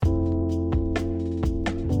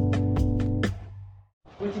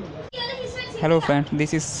Hello friends,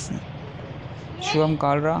 this is Shivam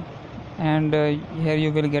kalra, and here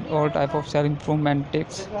you will get all type of self improvement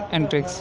tips and tricks.